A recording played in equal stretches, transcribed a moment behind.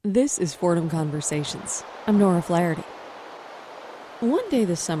This is Fordham Conversations. I'm Nora Flaherty. One day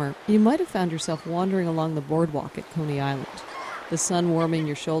this summer, you might have found yourself wandering along the boardwalk at Coney Island. The sun warming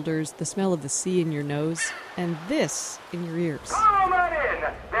your shoulders, the smell of the sea in your nose, and this in your ears. Come on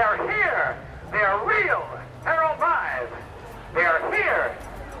in! They're here! They're real! They're alive! They're here!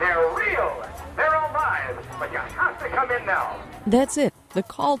 They're real! They're alive! But you have to come in now! That's it, the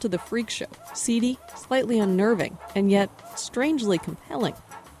call to the freak show. Seedy, slightly unnerving, and yet strangely compelling.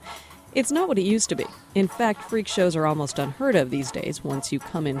 It's not what it used to be. In fact, freak shows are almost unheard of these days once you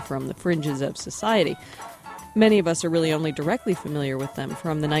come in from the fringes of society. Many of us are really only directly familiar with them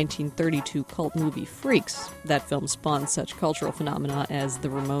from the 1932 cult movie Freaks. That film spawned such cultural phenomena as the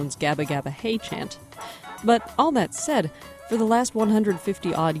Ramones' Gabba Gabba Hey chant. But all that said, for the last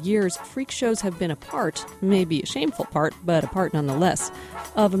 150-odd years, freak shows have been a part, maybe a shameful part, but a part nonetheless,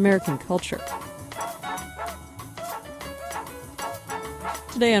 of American culture.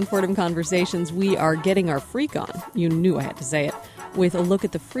 Today on Fordham Conversations, we are getting our freak on, you knew I had to say it, with a look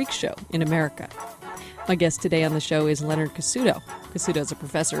at the freak show in America. My guest today on the show is Leonard Cassuto. Cassuto is a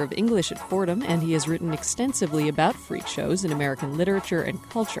professor of English at Fordham, and he has written extensively about freak shows in American literature and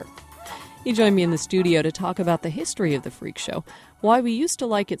culture. He joined me in the studio to talk about the history of the freak show, why we used to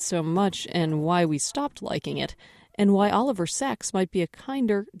like it so much and why we stopped liking it, and why Oliver Sacks might be a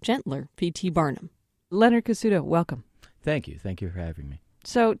kinder, gentler P.T. Barnum. Leonard Cassuto, welcome. Thank you. Thank you for having me.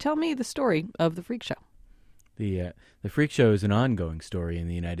 So tell me the story of the freak show. The freak show is an ongoing story in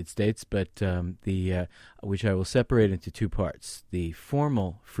the United States, but which I will separate into two parts. The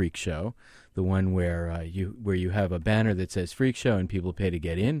formal freak show, the one where you have a banner that says freak show and people pay to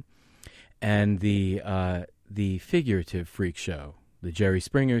get in, and the figurative freak show, the Jerry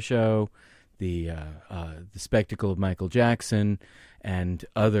Springer show, the spectacle of Michael Jackson, and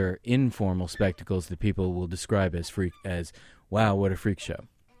other informal spectacles that people will describe as wow, what a freak show.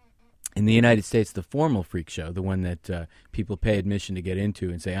 In the United States, the formal freak show, the one that people pay admission to get into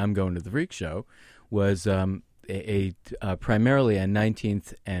and say, I'm going to the freak show, was primarily a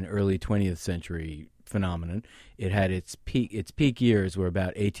 19th and early 20th century phenomenon. It had its peak years were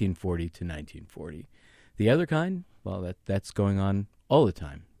about 1840 to 1940. The other kind, well, that's going on all the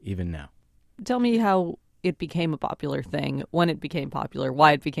time, even now. Tell me how it became a popular thing, when it became popular,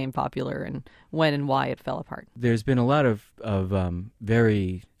 why it became popular, and when and why it fell apart. There's been a lot of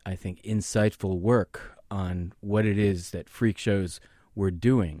very, I think, insightful work on what it is that freak shows were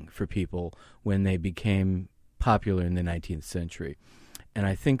doing for people when they became popular in the 19th century. And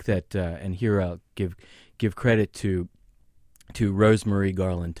I think that, and here I'll give credit to Rosemarie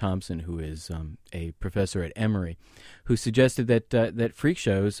Garland Thompson, who is a professor at Emory, who suggested that freak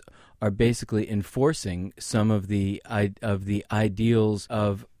shows are basically enforcing some of the ideals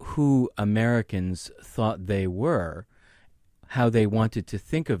of who Americans thought they were, how they wanted to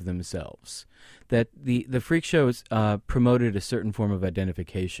think of themselves. That the freak shows promoted a certain form of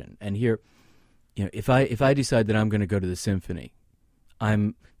identification. And here, if I decide that I'm going to go to the symphony,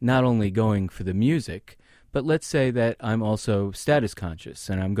 I'm not only going for the music, but let's say that I'm also status conscious,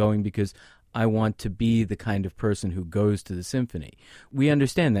 and I'm going because I want to be the kind of person who goes to the symphony. We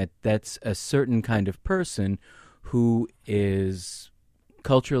understand that that's a certain kind of person who is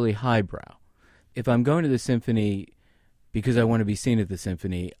culturally highbrow. If I'm going to the symphony because I want to be seen at the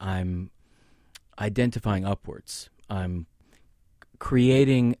symphony, I'm identifying upwards. I'm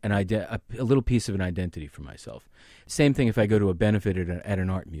creating a little piece of an identity for myself. Same thing if I go to a benefit at an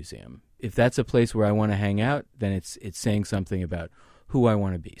art museum. If that's a place where I want to hang out, then it's saying something about who I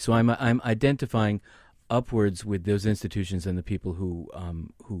want to be. So I'm identifying upwards with those institutions and the people who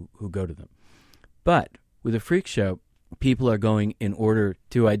go to them. But with a freak show, people are going in order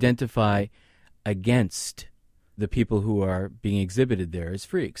to identify against the people who are being exhibited there as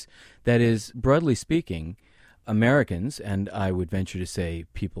freaks. That is, broadly speaking, Americans, and I would venture to say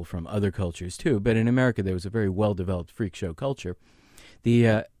people from other cultures too, but in America there was a very well-developed freak show culture.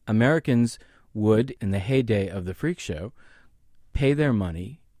 The Americans would, in the heyday of the freak show, pay their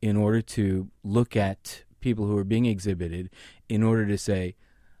money in order to look at people who are being exhibited in order to say,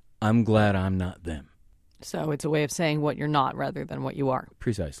 I'm glad I'm not them. So it's a way of saying what you're not rather than what you are.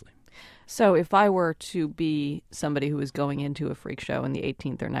 Precisely. So if I were to be somebody who was going into a freak show in the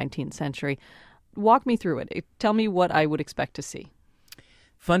 18th or 19th century, walk me through it. Tell me what I would expect to see.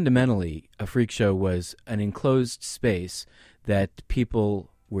 Fundamentally, a freak show was an enclosed space that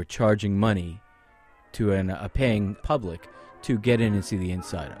people were charging money to a paying public to get in and see the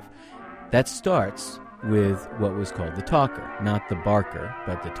inside of. That starts with what was called the talker, not the barker,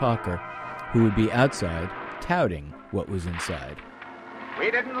 but the talker, who would be outside touting what was inside. We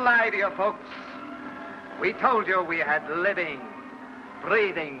didn't lie to you, folks. We told you we had living,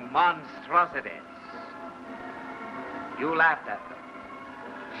 breathing monstrosities. You laughed at them,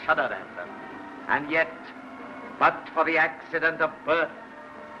 shuddered at them, and yet, but for the accident of birth,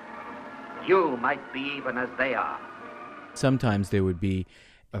 you might be even as they are. Sometimes there would be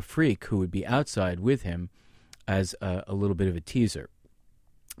a freak who would be outside with him as a little bit of a teaser.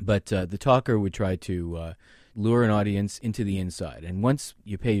 But the talker would try to lure an audience into the inside. And once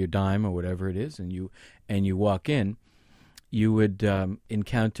you pay your dime or whatever it is and you walk in, you would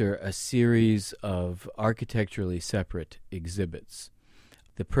encounter a series of architecturally separate exhibits.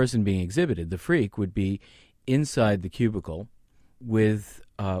 The person being exhibited, the freak, would be inside the cubicle with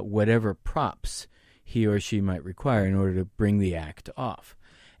whatever props he or she might require in order to bring the act off.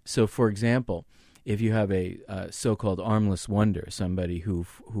 So, for example, if you have a so-called armless wonder, somebody who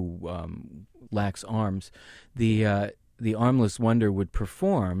lacks arms, the armless wonder would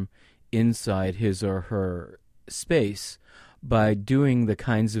perform inside his or her space by doing the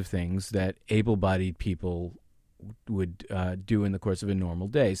kinds of things that able-bodied people would do in the course of a normal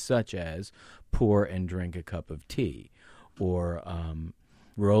day, such as pour and drink a cup of tea, or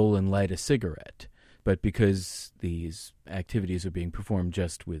roll and light a cigarette. But because these activities are being performed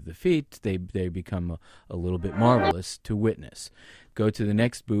just with the feet, they become a little bit marvelous to witness. Go to the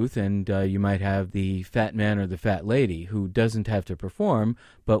next booth, and you might have the fat man or the fat lady who doesn't have to perform,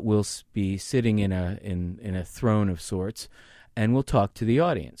 but will be sitting in a throne of sorts, and will talk to the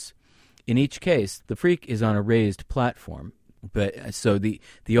audience. In each case, the freak is on a raised platform, but so the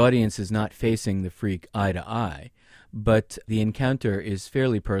audience is not facing the freak eye to eye. But the encounter is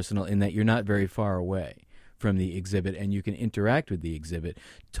fairly personal in that you're not very far away from the exhibit, and you can interact with the exhibit,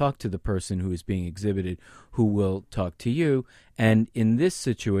 talk to the person who is being exhibited, who will talk to you. And in this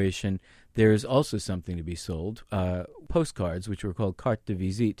situation, there is also something to be sold, postcards, which were called carte de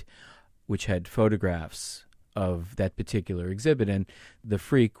visite, which had photographs of that particular exhibit, and the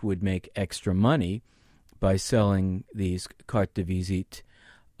freak would make extra money by selling these carte de visite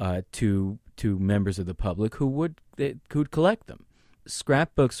to members of the public who'd collect them.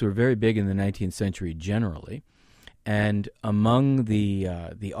 Scrapbooks were very big in the 19th century generally, and among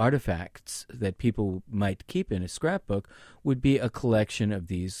the artifacts that people might keep in a scrapbook would be a collection of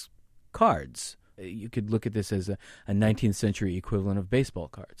these cards. You could look at this as a 19th century equivalent of baseball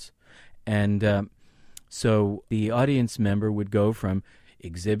cards. And so the audience member would go from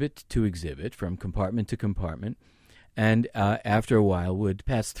exhibit to exhibit, from compartment to compartment, and after a while would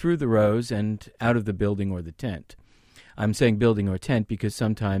pass through the rows and out of the building or the tent. I'm saying building or tent because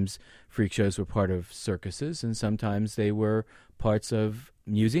sometimes freak shows were part of circuses and sometimes they were parts of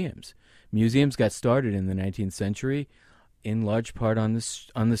museums. Museums got started in the 19th century in large part on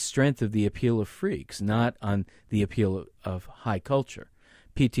the strength of the appeal of freaks, not on the appeal of high culture.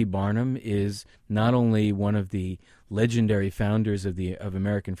 P.T. Barnum is not only one of the legendary founders of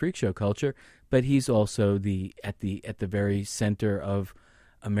American freak show culture, but he's also at the very center of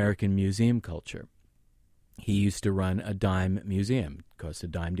American museum culture. He used to run a dime museum. It cost a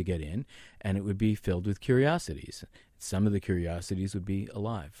dime to get in, and it would be filled with curiosities. Some of the curiosities would be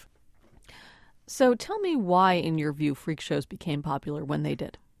alive. So tell me why, in your view, freak shows became popular when they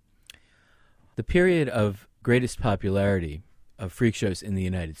did. The period of greatest popularity of freak shows in the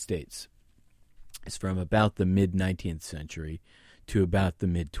United States is from about the mid-19th century to about the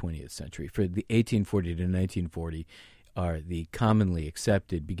mid-20th century. For the 1840 to 1940 are the commonly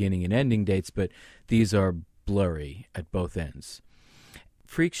accepted beginning and ending dates, but these are blurry at both ends.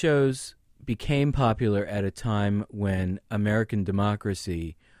 Freak shows became popular at a time when American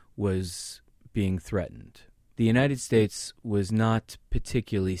democracy was being threatened. The United States was not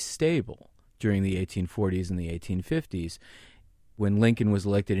particularly stable during the 1840s and the 1850s. When Lincoln was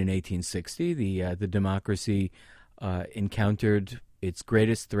elected in 1860, the democracy encountered its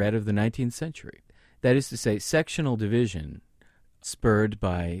greatest threat of the 19th century. That is to say, sectional division, spurred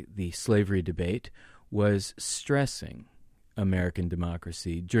by the slavery debate, was stressing American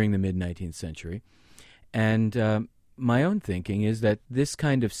democracy during the mid-19th century. And my own thinking is that this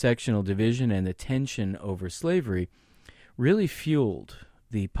kind of sectional division and the tension over slavery really fueled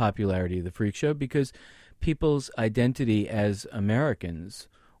the popularity of the freak show because people's identity as Americans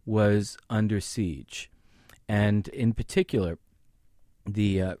was under siege. And in particular,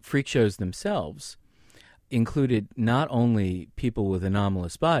 the freak shows themselves included not only people with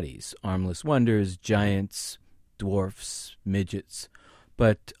anomalous bodies, armless wonders, giants, dwarfs, midgets,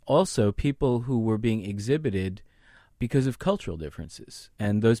 but also people who were being exhibited because of cultural differences.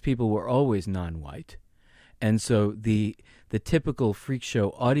 And those people were always non-white. And so the typical freak show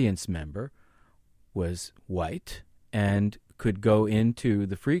audience member was white and could go into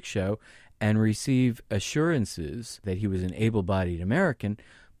the freak show and receive assurances that he was an able-bodied American,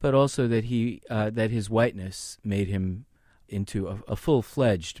 but also that that his whiteness made him into a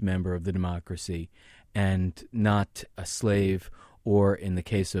full-fledged member of the democracy and not a slave, or in the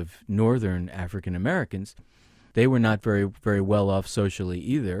case of northern African Americans, they were not very, very well off socially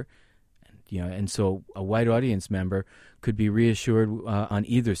either. And so a white audience member could be reassured on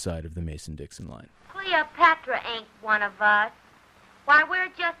either side of the Mason-Dixon line. Cleopatra ain't one of us. Why, we're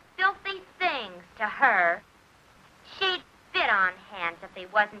just filthy things to her. She'd spit on Hans if he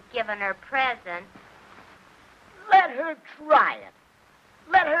wasn't giving her presents. Let her try it.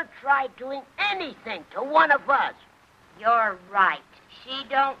 Let her try doing anything to one of us. You're right. She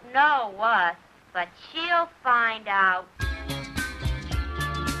don't know us, but she'll find out.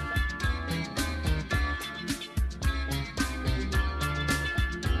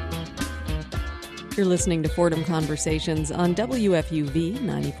 You're listening to Fordham Conversations on WFUV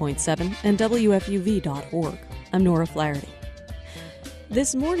 90.7 and WFUV.org. I'm Nora Flaherty.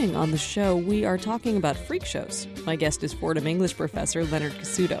 This morning on the show, we are talking about freak shows. My guest is Fordham English professor Leonard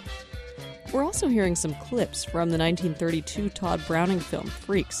Cassuto. We're also hearing some clips from the 1932 Todd Browning film,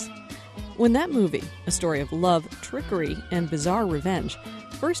 Freaks. When that movie, a story of love, trickery, and bizarre revenge,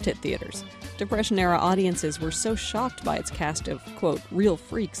 first hit theaters, Depression-era audiences were so shocked by its cast of, quote, real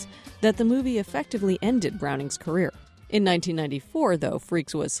freaks, that the movie effectively ended Browning's career. In 1994, though,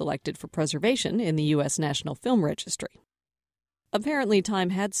 Freaks was selected for preservation in the U.S. National Film Registry. Apparently, time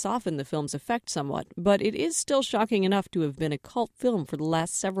had softened the film's effect somewhat, but it is still shocking enough to have been a cult film for the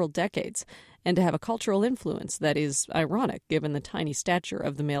last several decades, and to have a cultural influence that is ironic given the tiny stature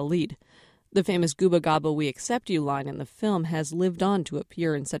of the male lead. The famous "Gooba Gobba, we accept you" line in the film has lived on to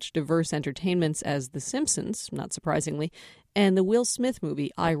appear in such diverse entertainments as The Simpsons, not surprisingly, and the Will Smith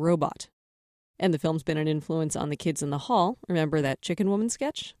movie I, Robot. And the film's been an influence on The Kids in the Hall, remember that Chicken Woman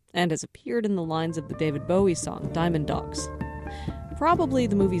sketch? And has appeared in the lines of the David Bowie song Diamond Dogs. Probably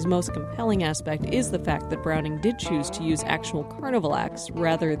the movie's most compelling aspect is the fact that Browning did choose to use actual carnival acts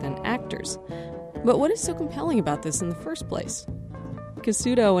rather than actors. But what is so compelling about this in the first place?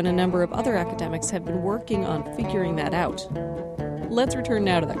 Cassuto and a number of other academics have been working on figuring that out. Let's return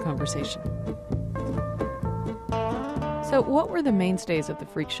now to that conversation. So what were the mainstays of the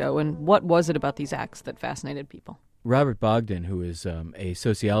freak show, and what was it about these acts that fascinated people? Robert Bogdan, who is a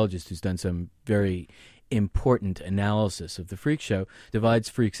sociologist who's done some very important analysis of the freak show, divides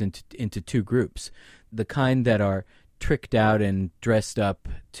freaks into two groups. The kind that are tricked out and dressed up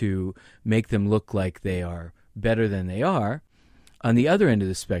to make them look like they are better than they are. On the other end of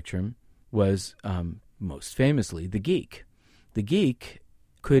the spectrum was, most famously, the geek. The geek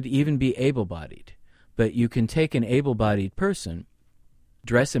could even be able-bodied, but you can take an able-bodied person,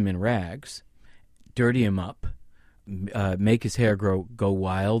 dress him in rags, dirty him up, make his hair go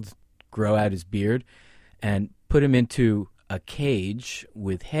wild, grow out his beard, and put him into a cage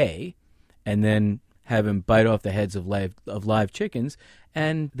with hay, and then have him bite off the heads of live chickens,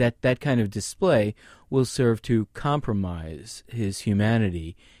 and that kind of display will serve to compromise his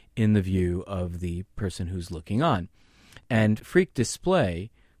humanity in the view of the person who's looking on. And freak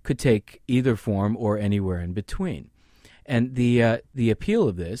display could take either form or anywhere in between. And the appeal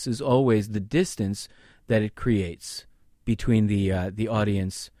of this is always the distance that it creates between the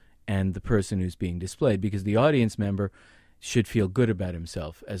audience and the person who's being displayed, because the audience member should feel good about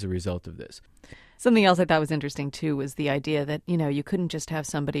himself as a result of this. Something else I thought was interesting, too, was the idea that, you couldn't just have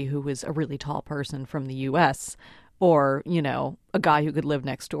somebody who was a really tall person from the U.S. or, a guy who could live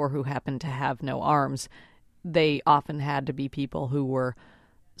next door who happened to have no arms. They often had to be people who were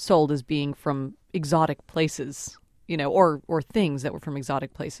sold as being from exotic places, or things that were from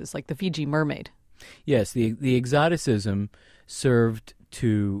exotic places, like the Fiji mermaid. Yes, the exoticism served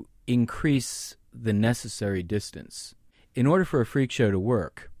to increase the necessary distance. In order for a freak show to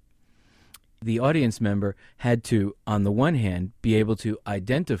work, the audience member had to, on the one hand, be able to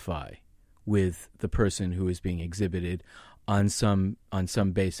identify with the person who is being exhibited on some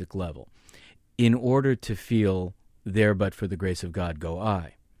basic level. In order to feel, there but for the grace of God go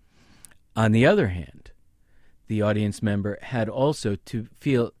I. On the other hand, the audience member had also to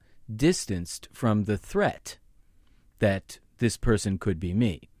feel distanced from the threat that this person could be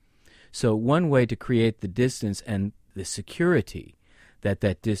me. So one way to create the distance and the security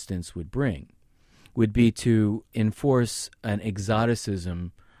that distance would bring would be to enforce an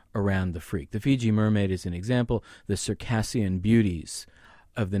exoticism around the freak. The Fiji mermaid is an example. The Circassian beauties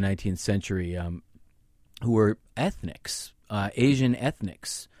of the 19th century, who were ethnics, Asian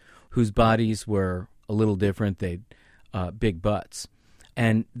ethnics, whose bodies were a little different. They'd big butts.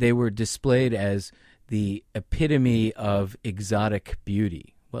 And they were displayed as the epitome of exotic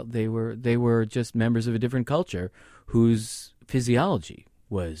beauty, Well, they were just members of a different culture whose physiology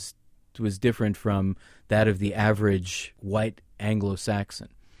was different from that of the average white Anglo-Saxon.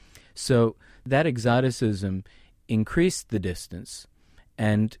 So that exoticism increased the distance,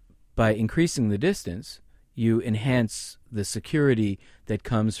 and by increasing the distance, you enhance the security that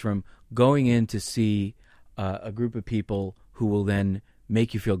comes from going in to see a group of people who will then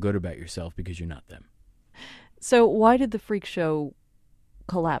make you feel good about yourself because you're not them. So why did the freak show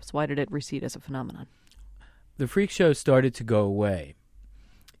collapse? Why did it recede as a phenomenon? The freak show started to go away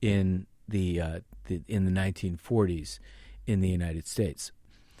in the 1940s in the United States.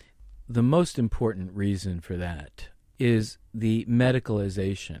 The most important reason for that is the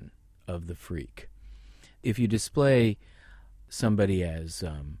medicalization of the freak. If you display somebody as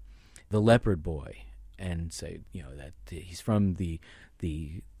the leopard boy and say, that he's from the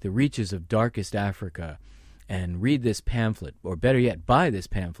reaches of darkest Africa, and read this pamphlet, or better yet, buy this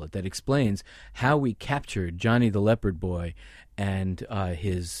pamphlet that explains how we captured Johnny the Leopard Boy and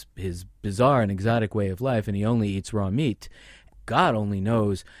his bizarre and exotic way of life, and he only eats raw meat. God only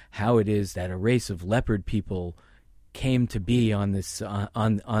knows how it is that a race of leopard people came to be on this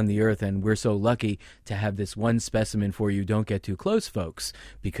on the earth, and we're so lucky to have this one specimen for you. Don't get too close, folks,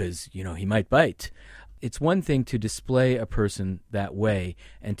 because he might bite. It's one thing to display a person that way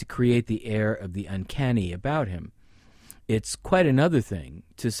and to create the air of the uncanny about him. It's quite another thing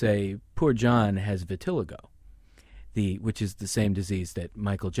to say, poor John has vitiligo, which is the same disease that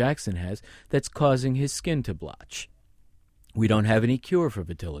Michael Jackson has, that's causing his skin to blotch. We don't have any cure for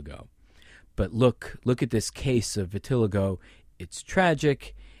vitiligo. But look at this case of vitiligo. It's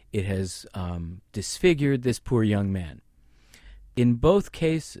tragic. It has disfigured this poor young man. In both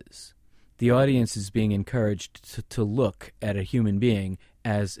cases, the audience is being encouraged to look at a human being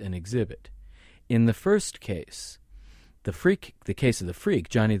as an exhibit. In the first case, the case of the freak,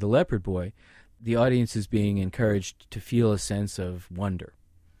 Johnny the Leopard Boy, the audience is being encouraged to feel a sense of wonder,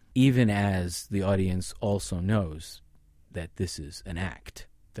 even as the audience also knows that this is an act,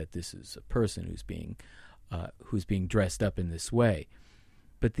 that this is a person who's being dressed up in this way.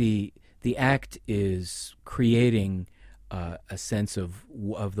 But the act is creating a sense of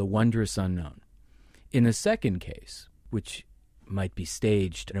the wondrous unknown. In the second case, which might be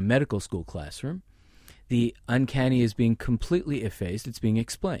staged in a medical school classroom, the uncanny is being completely effaced. It's being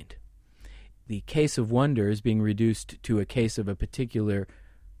explained. The case of wonder is being reduced to a case of a particular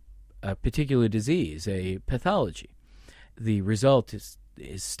disease, a pathology. The result is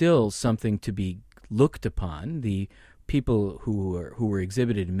still something to be looked upon. The people who were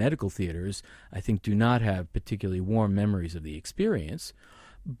exhibited in medical theaters, I think, do not have particularly warm memories of the experience,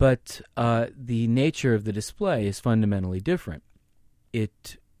 but the nature of the display is fundamentally different.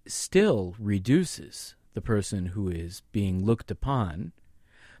 It still reduces the person who is being looked upon,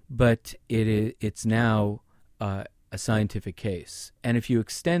 but it's now a scientific case. And if you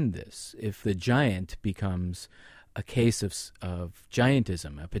extend this, if the giant becomes a case of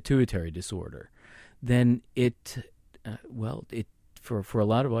giantism, a pituitary disorder, then for a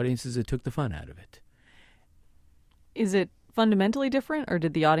lot of audiences, it took the fun out of it. Is it fundamentally different, or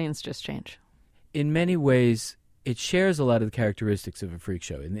did the audience just change? In many ways, it shares a lot of the characteristics of a freak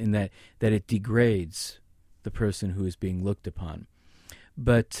show, in that it degrades the person who is being looked upon.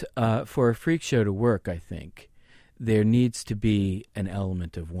 But for a freak show to work, I think, there needs to be an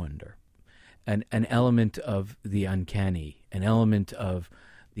element of wonder, an element of the uncanny, an element of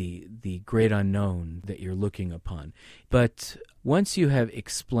the great unknown that you're looking upon. But once you have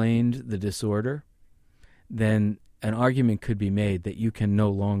explained the disorder, then an argument could be made that you can no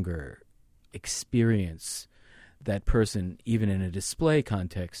longer experience that person, even in a display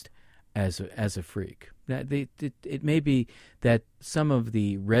context, as a freak. It may be that some of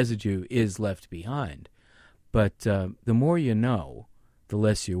the residue is left behind, but the more you know, the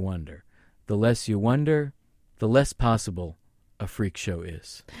less you wonder. The less you wonder, the less possible a freak show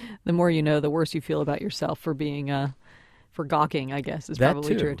is. The more you know, the worse you feel about yourself for being for gawking, I guess, is that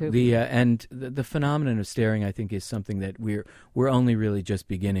probably too. True too. And the phenomenon of staring, I think, is something that we're only really just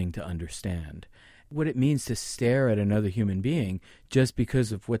beginning to understand. What it means to stare at another human being just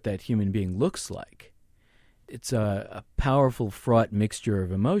because of what that human being looks like. It's a powerful, fraught mixture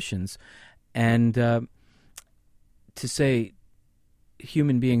of emotions, and to say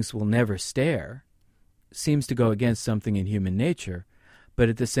human beings will never stare seems to go against something in human nature, but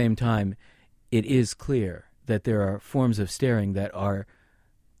at the same time, it is clear that there are forms of staring that are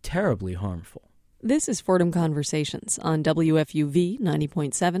terribly harmful. This is Fordham Conversations on WFUV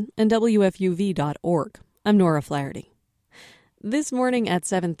 90.7 and WFUV.org. I'm Nora Flaherty. This morning at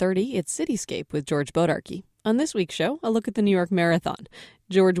 7:30, it's Cityscape with George Bodarky. On this week's show, a look at the New York Marathon.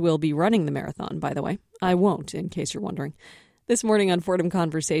 George will be running the marathon, by the way. I won't, in case you're wondering. This morning on Fordham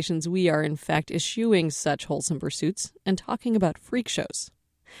Conversations, we are in fact eschewing such wholesome pursuits and talking about freak shows.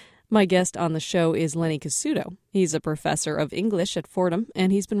 My guest on the show is Lenny Cassuto. He's a professor of English at Fordham,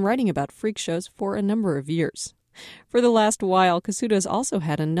 and he's been writing about freak shows for a number of years. For the last while, Cassuto's also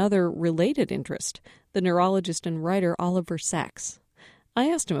had another related interest, the neurologist and writer Oliver Sacks. I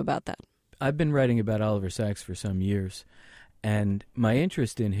asked him about that. I've been writing about Oliver Sacks for some years, and my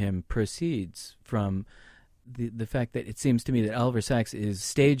interest in him proceeds from the fact that it seems to me that Oliver Sacks is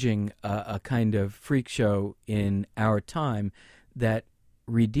staging a kind of freak show in our time that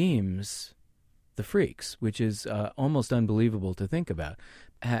redeems the freaks, which is almost unbelievable to think about.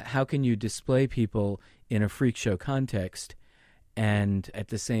 How can you display people in a freak show context and at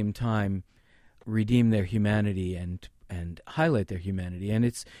the same time redeem their humanity and highlight their humanity? And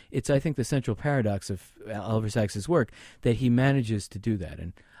it's I think the central paradox of Oliver Sacks's work that he manages to do that.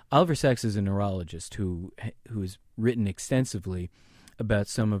 And Oliver Sacks is a neurologist who has written extensively about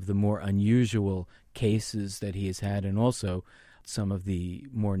some of the more unusual cases that he has had, and also some of the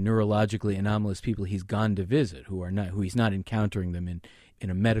more neurologically anomalous people he's gone to visit, who he's not encountering them in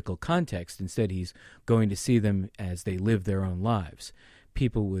a medical context. Instead, he's going to see them as they live their own lives.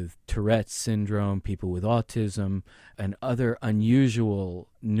 People with Tourette's syndrome, people with autism, and other unusual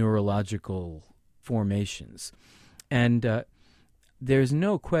neurological formations. And there's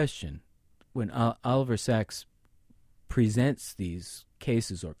no question when Oliver Sacks presents these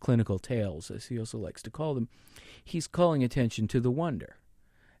cases, or clinical tales, as he also likes to call them, he's calling attention to the wonder,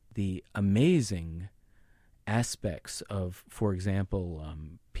 the amazing aspects of, for example,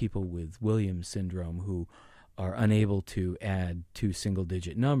 people with Williams syndrome who are unable to add two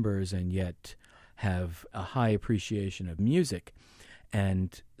single-digit numbers and yet have a high appreciation of music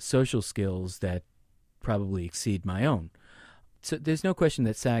and social skills that probably exceed my own. So there's no question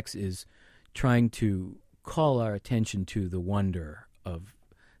that Sacks is trying to call our attention to the wonder of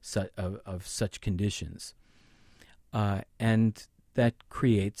such conditions. And that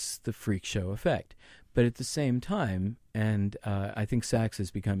creates the freak show effect. But at the same time, and I think Sacks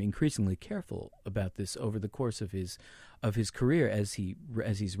has become increasingly careful about this over the course of his career as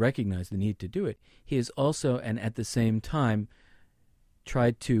he's recognized the need to do it, he has also, and at the same time,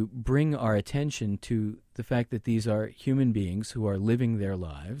 tried to bring our attention to the fact that these are human beings who are living their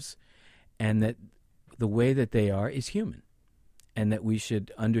lives, and that the way that they are is human, and that we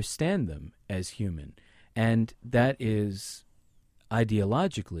should understand them as human. And that is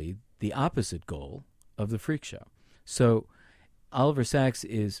ideologically the opposite goal of the freak show. So Oliver Sacks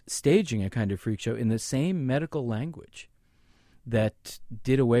is staging a kind of freak show in the same medical language that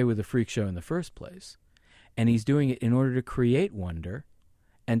did away with the freak show in the first place, and he's doing it in order to create wonder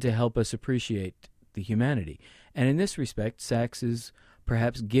and to help us appreciate the humanity. And in this respect, Sacks is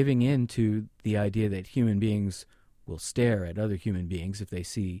perhaps giving in to the idea that human beings will stare at other human beings if they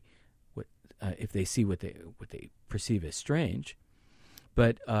see what they perceive as strange.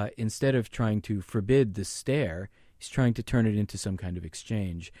 But instead of trying to forbid the stare, he's trying to turn it into some kind of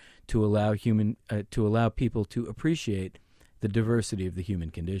exchange to allow people to appreciate the diversity of the human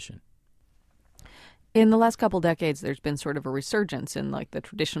condition. In the last couple decades, there's been sort of a resurgence in like the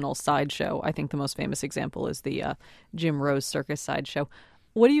traditional sideshow. I think the most famous example is the Jim Rose Circus sideshow.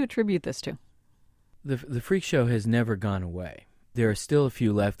 What do you attribute this to? The freak show has never gone away. There are still a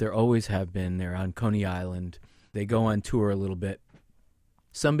few left. There always have been. They're on Coney Island. They go on tour a little bit.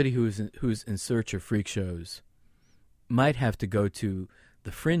 Somebody who's in search of freak shows might have to go to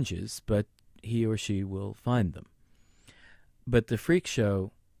the fringes, but he or she will find them. But the freak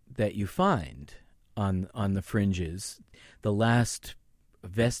show that you find on the fringes, the last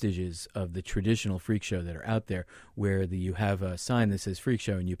vestiges of the traditional freak show that are out there, where you have a sign that says freak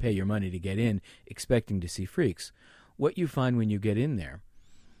show and you pay your money to get in expecting to see freaks, what you find when you get in there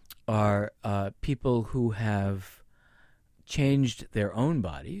are people who have changed their own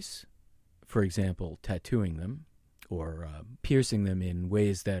bodies, for example, tattooing them or piercing them in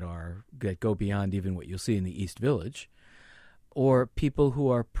ways that go beyond even what you'll see in the East Village, or people who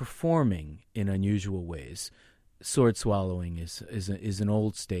are performing in unusual ways. Sword swallowing is an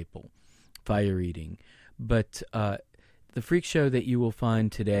old staple, fire eating. But the freak show that you will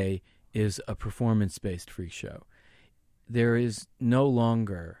find today is a performance-based freak show. There is no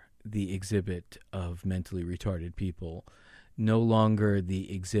longer the exhibit of mentally retarded people, no longer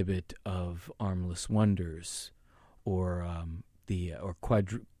the exhibit of armless wonders, or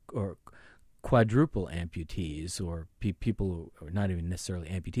quadruple amputees, or people who are not even necessarily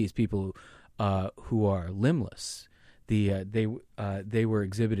amputees, people who are limbless. they were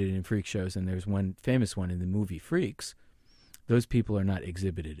exhibited in freak shows, and there's one famous one in the movie Freaks. Those people are not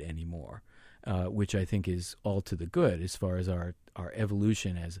exhibited anymore, which I think is all to the good as far as our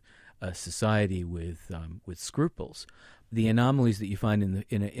evolution as a society with scruples. The anomalies that you find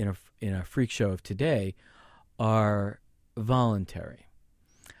in a freak show of today are voluntary.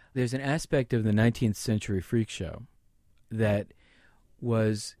 There's an aspect of the 19th century freak show that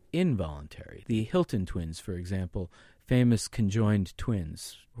was involuntary. The Hilton twins, for example, famous conjoined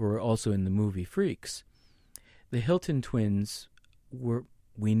twins, who were also in the movie Freaks. The Hilton twins were,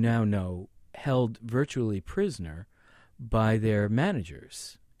 we now know, held virtually prisoner by their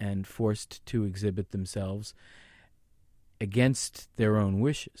managers and forced to exhibit themselves against their own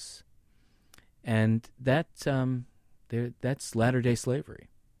wishes. And that's latter-day slavery.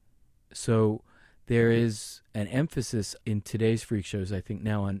 So there is an emphasis in today's freak shows, I think,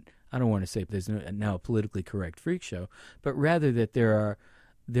 now on, I don't want to say there's now a politically correct freak show, but rather that there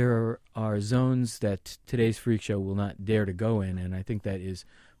are zones that today's freak show will not dare to go in, and I think that is,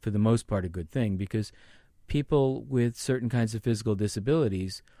 for the most part, a good thing, because people with certain kinds of physical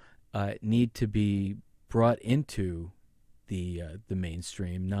disabilities need to be brought into the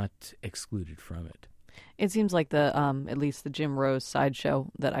mainstream, not excluded from it. It seems like at least the Jim Rose sideshow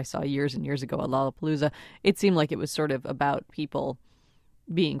that I saw years and years ago at Lollapalooza, it seemed like it was sort of about people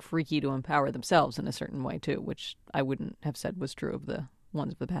being freaky to empower themselves in a certain way, too, which I wouldn't have said was true of the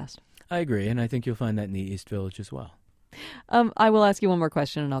ones of the past. I agree, and I think you'll find that in the East Village as well. I will ask you one more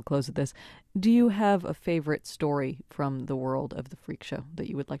question, and I'll close with this. Do you have a favorite story from the world of the freak show that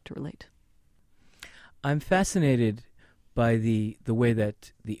you would like to relate? I'm fascinated by the way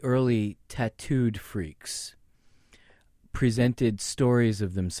that the early tattooed freaks presented stories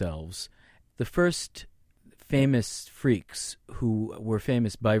of themselves. The first famous freaks, who were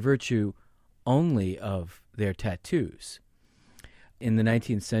famous by virtue only of their tattoos, in the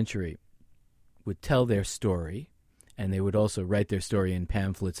 19th century, would tell their story, and they would also write their story in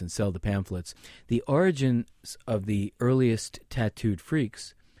pamphlets and sell the pamphlets. The origins of the earliest tattooed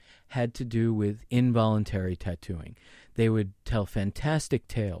freaks had to do with involuntary tattooing. They would tell fantastic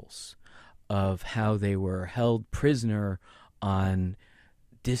tales of how they were held prisoner on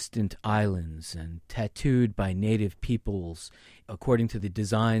distant islands and tattooed by native peoples according to the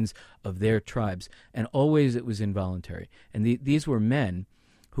designs of their tribes, and always it was involuntary. And these were men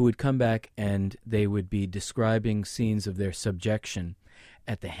who would come back and they would be describing scenes of their subjection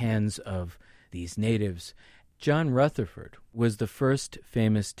at the hands of these natives. John Rutherford was the first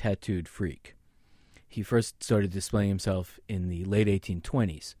famous tattooed freak. He first started displaying himself in the late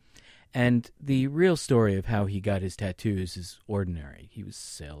 1820s. And the real story of how he got his tattoos is ordinary. He was a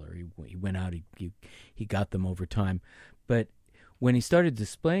sailor. He went out, he got them over time. But when he started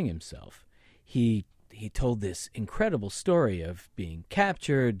displaying himself, he told this incredible story of being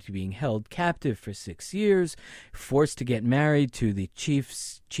captured, being held captive for 6 years, forced to get married to the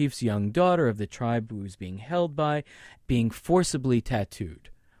chief's young daughter of the tribe who was being held by, being forcibly tattooed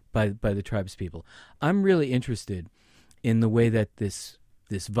by the tribe's people. I'm really interested in the way that this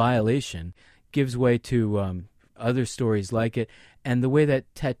violation gives way to other stories like it, and the way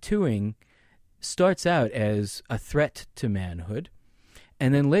that tattooing starts out as a threat to manhood,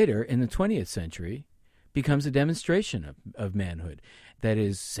 and then later in the 20th century becomes a demonstration of manhood. That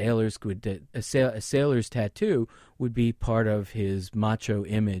is, a sailor's tattoo would be part of his macho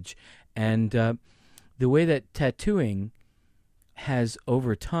image, and the way that tattooing has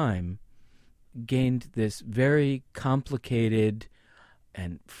over time gained this very complicated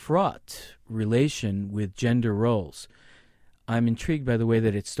and fraught relation with gender roles. I'm intrigued by the way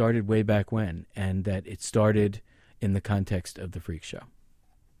that it started way back when, and that it started in the context of the freak show.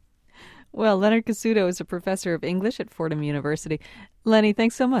 Well, Leonard Cassuto is a professor of English at Fordham University. Lenny,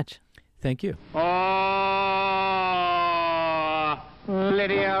 thanks so much. Thank you. Oh,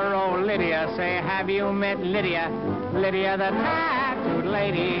 Lydia, say, have you met Lydia? Lydia, the tattooed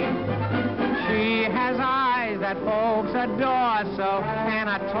lady. She has eyes that folks adore so, and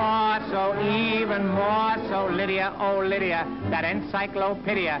a torso even more so. Lydia, oh Lydia, that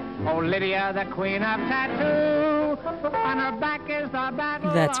encyclopedia. Oh Lydia, the queen of tattoo. On her back is the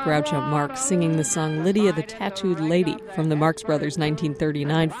battle. That's Groucho Marx singing the song Lydia the Tattooed Lady from the Marx Brothers'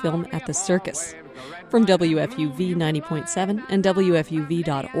 1939 film At the Circus. From WFUV 90.7 and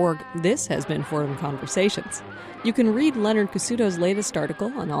WFUV.org, this has been Fordham Conversations. You can read Leonard Cassuto's latest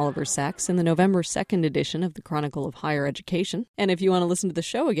article on Oliver Sacks in the November 2nd edition of the Chronicle of Higher Education. And if you want to listen to the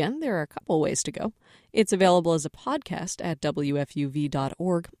show again, there are a couple ways to go. It's available as a podcast at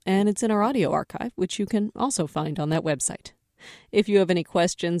WFUV.org, and it's in our audio archive, which you can also find on that website. If you have any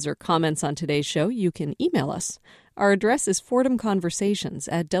questions or comments on today's show, you can email us. Our address is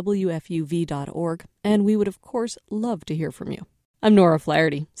fordhamconversations@wfuv.org, and we would, of course, love to hear from you. I'm Nora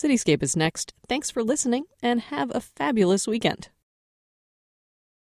Flaherty. Cityscape is next. Thanks for listening, and have a fabulous weekend.